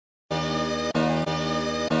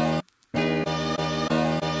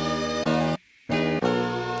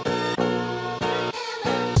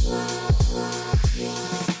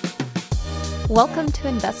Welcome to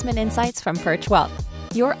Investment Insights from Perch Wealth,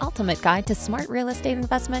 your ultimate guide to smart real estate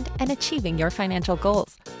investment and achieving your financial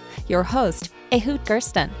goals. Your host, Ehud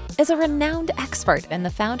Gersten, is a renowned expert and the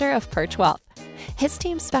founder of Perch Wealth. His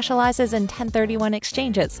team specializes in 1031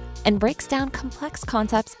 exchanges and breaks down complex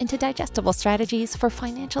concepts into digestible strategies for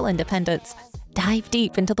financial independence. Dive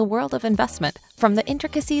deep into the world of investment, from the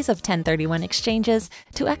intricacies of 1031 exchanges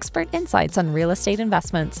to expert insights on real estate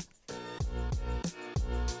investments.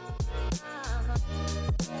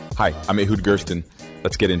 Hi, I'm Ehud Gersten.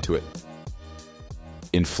 Let's get into it.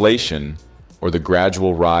 Inflation, or the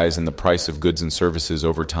gradual rise in the price of goods and services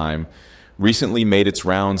over time, recently made its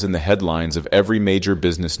rounds in the headlines of every major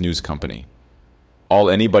business news company. All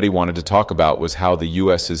anybody wanted to talk about was how the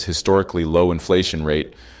U.S.'s historically low inflation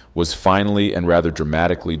rate was finally and rather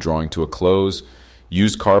dramatically drawing to a close.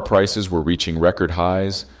 Used car prices were reaching record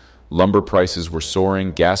highs, lumber prices were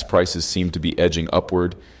soaring, gas prices seemed to be edging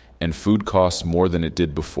upward, and food costs more than it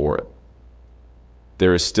did before it.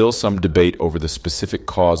 There is still some debate over the specific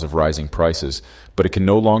cause of rising prices, but it can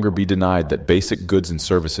no longer be denied that basic goods and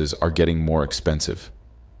services are getting more expensive.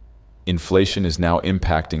 Inflation is now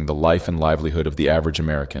impacting the life and livelihood of the average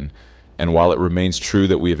American, and while it remains true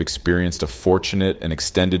that we have experienced a fortunate and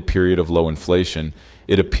extended period of low inflation,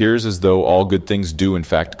 it appears as though all good things do in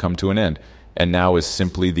fact come to an end, and now is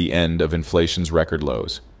simply the end of inflation's record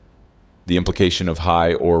lows. The implication of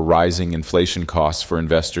high or rising inflation costs for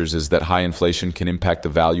investors is that high inflation can impact the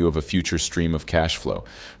value of a future stream of cash flow.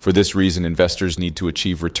 For this reason, investors need to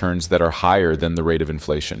achieve returns that are higher than the rate of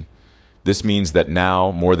inflation. This means that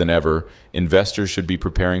now, more than ever, investors should be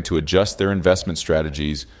preparing to adjust their investment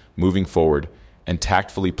strategies moving forward and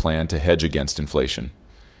tactfully plan to hedge against inflation.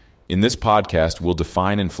 In this podcast, we'll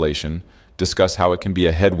define inflation, discuss how it can be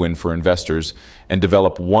a headwind for investors, and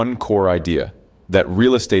develop one core idea: that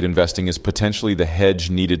real estate investing is potentially the hedge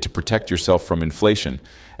needed to protect yourself from inflation,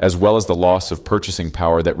 as well as the loss of purchasing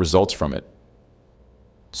power that results from it.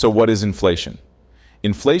 So what is inflation?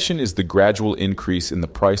 Inflation is the gradual increase in the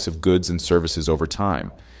price of goods and services over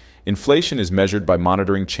time. Inflation is measured by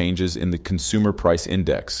monitoring changes in the Consumer Price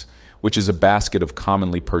Index, which is a basket of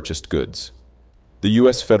commonly purchased goods. The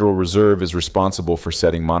U.S. Federal Reserve is responsible for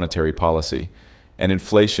setting monetary policy, and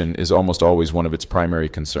inflation is almost always one of its primary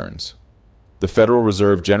concerns. The Federal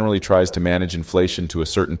Reserve generally tries to manage inflation to a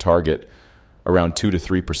certain target, around 2 to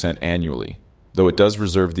 3% annually, though it does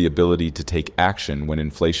reserve the ability to take action when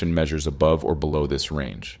inflation measures above or below this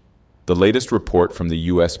range. The latest report from the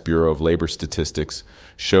U.S. Bureau of Labor Statistics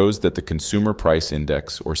shows that the Consumer Price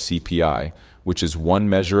Index, or CPI, which is one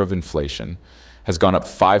measure of inflation, has gone up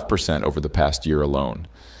 5% over the past year alone.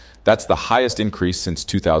 That's the highest increase since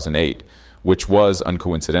 2008, which was,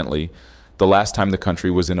 uncoincidentally, the last time the country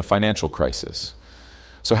was in a financial crisis.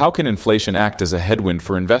 So how can inflation act as a headwind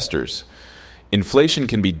for investors? Inflation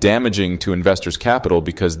can be damaging to investors' capital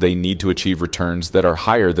because they need to achieve returns that are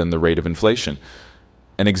higher than the rate of inflation.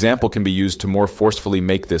 An example can be used to more forcefully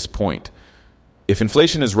make this point. If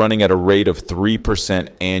inflation is running at a rate of 3%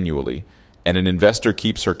 annually, and an investor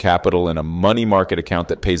keeps her capital in a money market account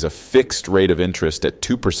that pays a fixed rate of interest at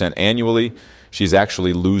 2% annually, she's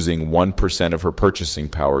actually losing 1% of her purchasing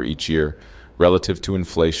power each year relative to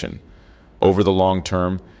inflation. Over the long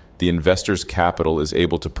term, the investor's capital is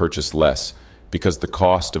able to purchase less because the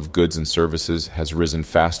cost of goods and services has risen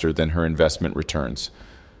faster than her investment returns.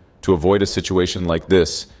 To avoid a situation like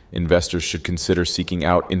this, investors should consider seeking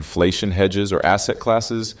out inflation hedges or asset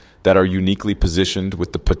classes that are uniquely positioned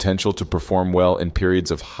with the potential to perform well in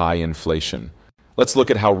periods of high inflation. Let's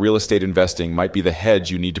look at how real estate investing might be the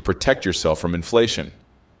hedge you need to protect yourself from inflation.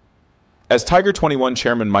 As Tiger 21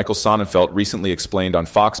 chairman Michael Sonnenfeld recently explained on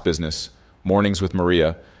Fox Business, Mornings with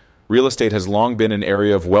Maria, real estate has long been an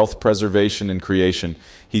area of wealth preservation and creation.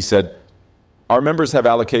 He said, "Our members have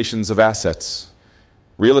allocations of assets.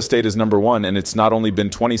 Real estate is number one, and it's not only been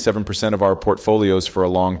 27% of our portfolios for a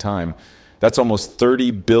long time. That's almost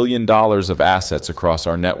 $30 billion of assets across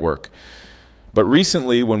our network. But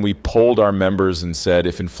recently, when we polled our members and said,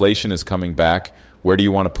 if inflation is coming back, where do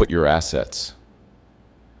you want to put your assets?"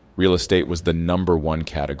 Real estate was the number one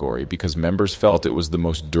category because members felt it was the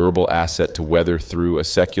most durable asset to weather through a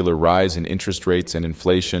secular rise in interest rates and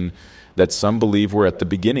inflation that some believe we're at the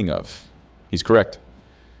beginning of. He's correct.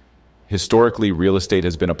 Historically, real estate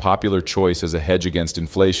has been a popular choice as a hedge against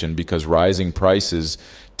inflation because rising prices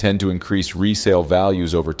tend to increase resale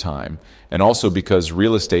values over time, and also because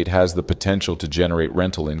real estate has the potential to generate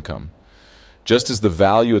rental income. Just as the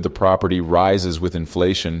value of the property rises with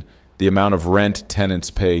inflation, the amount of rent tenants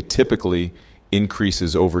pay typically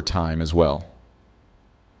increases over time as well.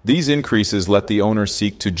 These increases let the owner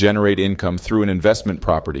seek to generate income through an investment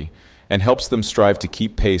property, and helps them strive to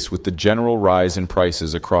keep pace with the general rise in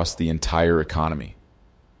prices across the entire economy.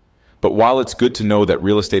 But while it's good to know that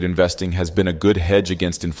real estate investing has been a good hedge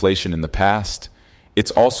against inflation in the past,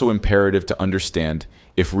 it's also imperative to understand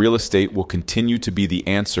if real estate will continue to be the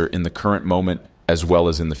answer in the current moment as well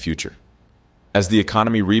as in the future. As the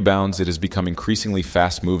economy rebounds, it has become increasingly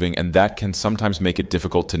fast-moving, and that can sometimes make it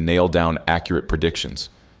difficult to nail down accurate predictions.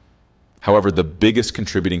 However, the biggest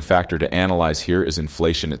contributing factor to analyze here is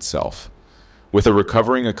inflation itself. With a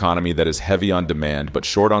recovering economy that is heavy on demand but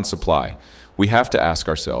short on supply, we have to ask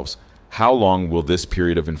ourselves, how long will this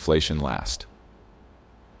period of inflation last?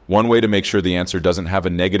 One way to make sure the answer doesn't have a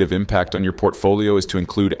negative impact on your portfolio is to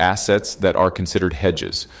include assets that are considered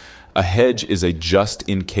hedges. A hedge is a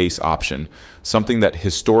just-in-case option, something that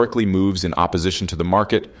historically moves in opposition to the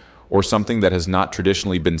market, or something that has not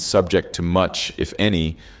traditionally been subject to much, if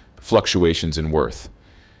any, fluctuations in worth.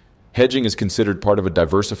 Hedging is considered part of a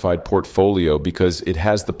diversified portfolio because it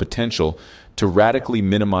has the potential to radically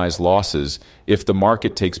minimize losses if the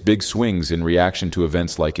market takes big swings in reaction to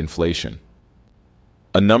events like inflation.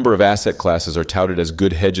 A number of asset classes are touted as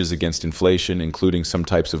good hedges against inflation, including some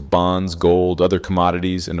types of bonds, gold, other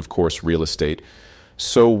commodities, and of course real estate.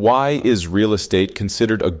 So why is real estate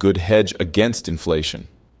considered a good hedge against inflation?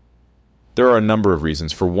 There are a number of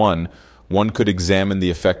reasons. For one could examine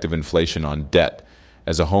the effect of inflation on debt.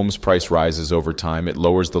 As a home's price rises over time, it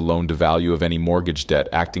lowers the loan-to-value of any mortgage debt,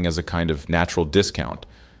 acting as a kind of natural discount.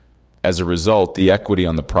 As a result, the equity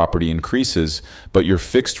on the property increases, but your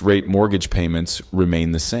fixed-rate mortgage payments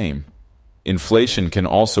remain the same. Inflation can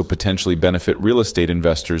also potentially benefit real estate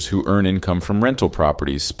investors who earn income from rental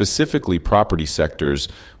properties, specifically property sectors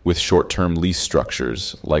with short-term lease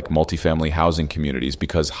structures, like multifamily housing communities,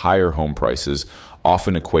 because higher home prices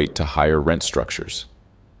often equate to higher rent structures.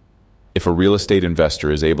 If a real estate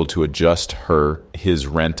investor is able to adjust his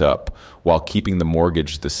rent up while keeping the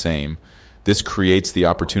mortgage the same, this creates the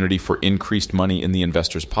opportunity for increased money in the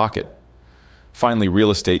investor's pocket. Finally, real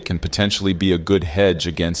estate can potentially be a good hedge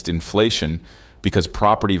against inflation because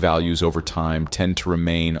property values over time tend to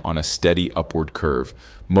remain on a steady upward curve.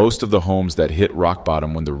 Most of the homes that hit rock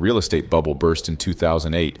bottom when the real estate bubble burst in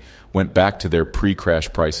 2008 went back to their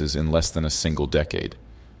pre-crash prices in less than a single decade.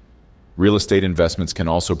 Real estate investments can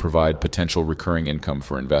also provide potential recurring income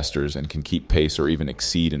for investors and can keep pace or even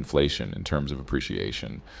exceed inflation in terms of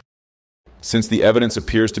appreciation. Since the evidence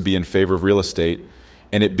appears to be in favor of real estate,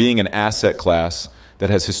 and it being an asset class that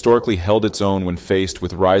has historically held its own when faced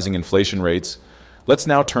with rising inflation rates, let's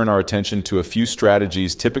now turn our attention to a few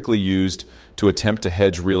strategies typically used to attempt to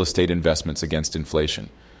hedge real estate investments against inflation.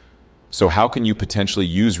 So how can you potentially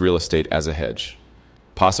use real estate as a hedge?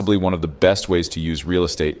 Possibly one of the best ways to use real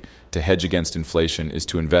estate to hedge against inflation is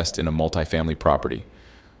to invest in a multifamily property.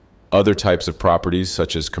 Other types of properties,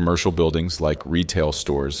 such as commercial buildings like retail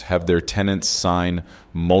stores, have their tenants sign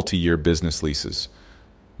multi-year business leases.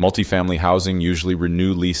 Multifamily housing usually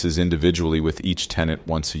renew leases individually with each tenant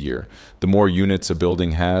once a year. The more units a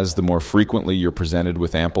building has, the more frequently you're presented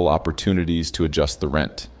with ample opportunities to adjust the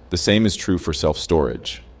rent. The same is true for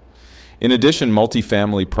self-storage. In addition,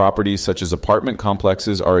 multifamily properties such as apartment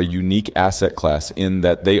complexes are a unique asset class in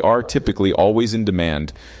that they are typically always in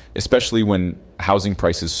demand, especially when housing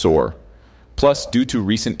prices soar. Plus, due to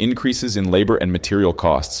recent increases in labor and material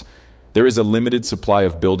costs, there is a limited supply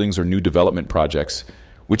of buildings or new development projects,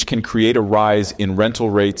 which can create a rise in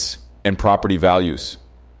rental rates and property values.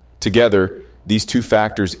 Together, these two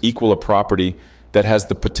factors equal a property that has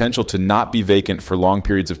the potential to not be vacant for long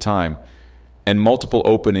periods of time, and multiple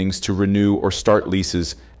openings to renew or start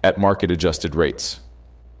leases at market-adjusted rates.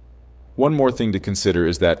 One more thing to consider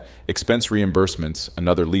is that expense reimbursements,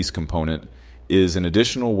 another lease component, is an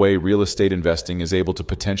additional way real estate investing is able to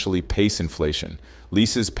potentially pace inflation.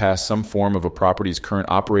 Leases pass some form of a property's current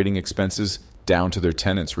operating expenses down to their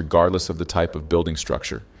tenants regardless of the type of building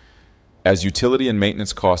structure. As utility and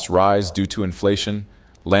maintenance costs rise due to inflation,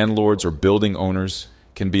 landlords or building owners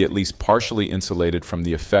can be at least partially insulated from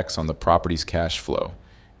the effects on the property's cash flow.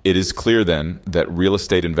 It is clear then that real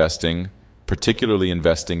estate investing, particularly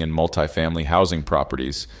investing in multifamily housing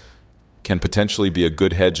properties, can potentially be a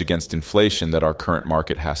good hedge against inflation that our current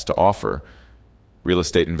market has to offer. Real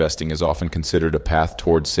estate investing is often considered a path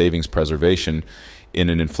towards savings preservation in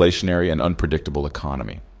an inflationary and unpredictable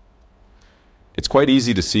economy. It's quite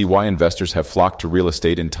easy to see why investors have flocked to real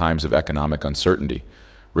estate in times of economic uncertainty.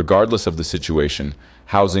 Regardless of the situation,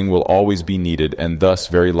 housing will always be needed and thus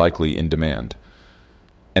very likely in demand.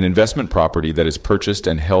 An investment property that is purchased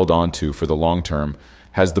and held onto for the long term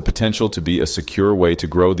has the potential to be a secure way to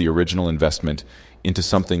grow the original investment into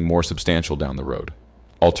something more substantial down the road.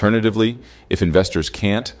 Alternatively, if investors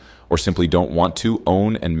can't or simply don't want to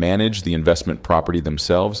own and manage the investment property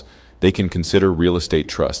themselves, they can consider real estate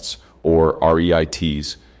trusts, or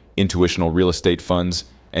REITs, intuitional real estate funds,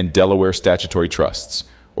 and Delaware Statutory Trusts,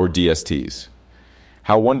 or DSTs.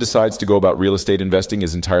 How one decides to go about real estate investing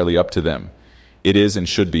is entirely up to them. It is and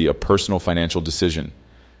should be a personal financial decision.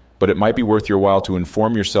 But it might be worth your while to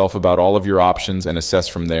inform yourself about all of your options and assess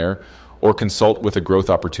from there, or consult with a growth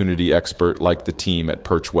opportunity expert like the team at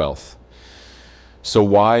Perch Wealth. So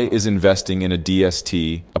why is investing in a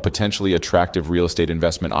DST a potentially attractive real estate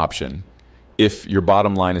investment option? If your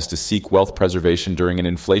bottom line is to seek wealth preservation during an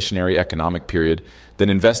inflationary economic period, then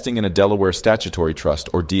investing in a Delaware Statutory Trust,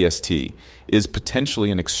 or DST, is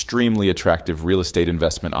potentially an extremely attractive real estate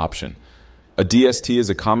investment option. A DST is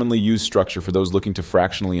a commonly used structure for those looking to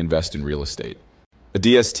fractionally invest in real estate. A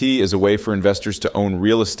DST is a way for investors to own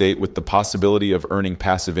real estate with the possibility of earning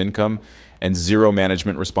passive income and zero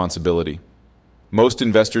management responsibility. Most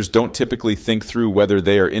investors don't typically think through whether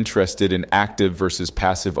they are interested in active versus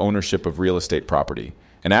passive ownership of real estate property,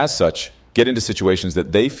 and as such, get into situations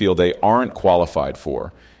that they feel they aren't qualified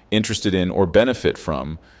for, interested in, or benefit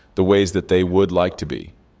from the ways that they would like to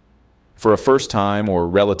be. For a first-time or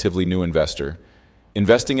relatively new investor,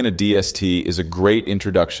 investing in a DST is a great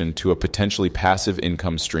introduction to a potentially passive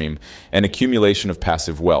income stream and accumulation of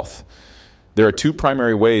passive wealth. There are two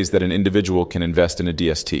primary ways that an individual can invest in a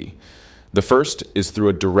DST. The first is through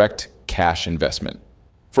a direct cash investment.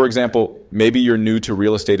 For example, maybe you're new to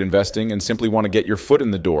real estate investing and simply want to get your foot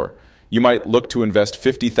in the door. You might look to invest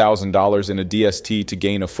 $50,000 in a DST to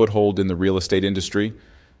gain a foothold in the real estate industry.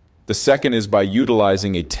 The second is by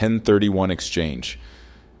utilizing a 1031 exchange.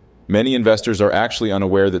 Many investors are actually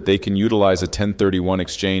unaware that they can utilize a 1031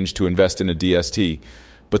 exchange to invest in a DST,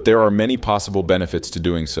 but there are many possible benefits to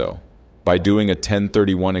doing so. By doing a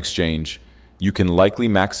 1031 exchange, you can likely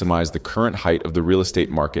maximize the current height of the real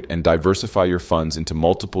estate market and diversify your funds into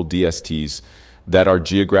multiple DSTs that are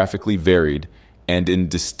geographically varied and in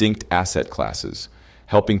distinct asset classes,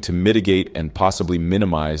 helping to mitigate and possibly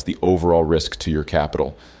minimize the overall risk to your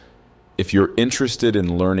capital. If you're interested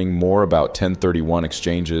in learning more about 1031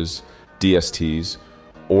 exchanges, DSTs,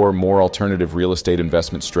 or more alternative real estate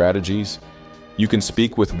investment strategies, you can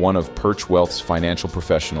speak with one of Perch Wealth's financial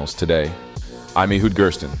professionals today. I'm Ehud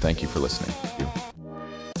Gersten. Thank you for listening.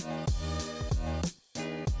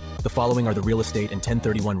 The following are the real estate and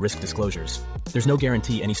 1031 risk disclosures. There's no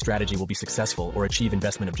guarantee any strategy will be successful or achieve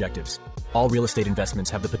investment objectives. All real estate investments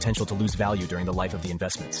have the potential to lose value during the life of the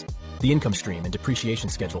investments. The income stream and depreciation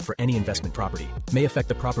schedule for any investment property may affect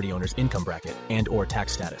the property owner's income bracket and/or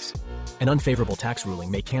tax status. An unfavorable tax ruling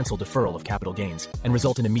may cancel deferral of capital gains and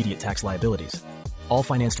result in immediate tax liabilities. All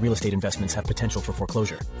financed real estate investments have potential for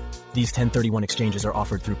foreclosure. These 1031 exchanges are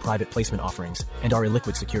offered through private placement offerings and are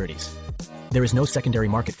illiquid securities. There is no secondary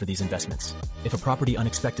market for these investments. If a property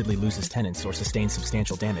unexpectedly loses tenants or sustains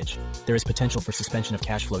substantial damage, there is potential for suspension of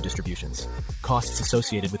cash flow distributions. Costs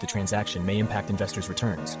associated with the transaction may impact investors'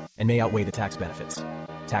 returns and may outweigh the tax benefits.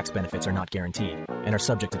 Tax benefits are not guaranteed and are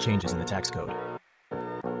subject to changes in the tax code.